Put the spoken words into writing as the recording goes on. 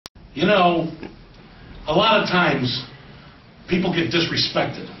You know, a lot of times people get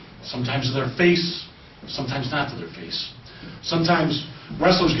disrespected. Sometimes to their face, sometimes not to their face. Sometimes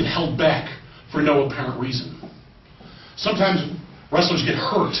wrestlers get held back for no apparent reason. Sometimes wrestlers get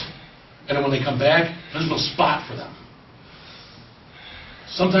hurt, and then when they come back, there's no spot for them.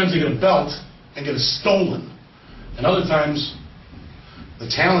 Sometimes they get a belt and get it stolen. And other times, the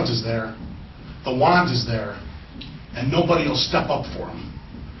talent is there, the wand is there, and nobody will step up for them.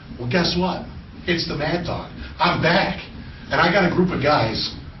 Well, guess what? It's the Mad Dog. I'm back. And I got a group of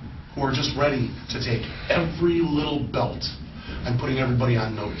guys who are just ready to take every little belt and putting everybody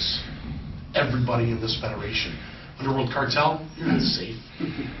on notice. Everybody in this federation. Underworld Cartel, you're not safe.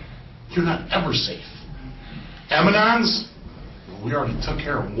 You're not ever safe. Eminons, well, we already took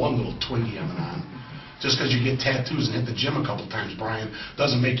care of one little Twinkie Eminon. Just because you get tattoos and hit the gym a couple times, Brian,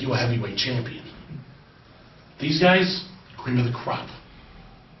 doesn't make you a heavyweight champion. These guys, cream of the crop.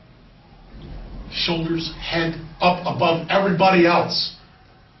 Shoulders, head, up above everybody else.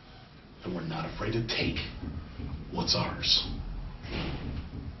 And we're not afraid to take what's ours.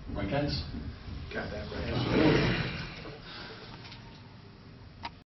 Right, guys? Got that right.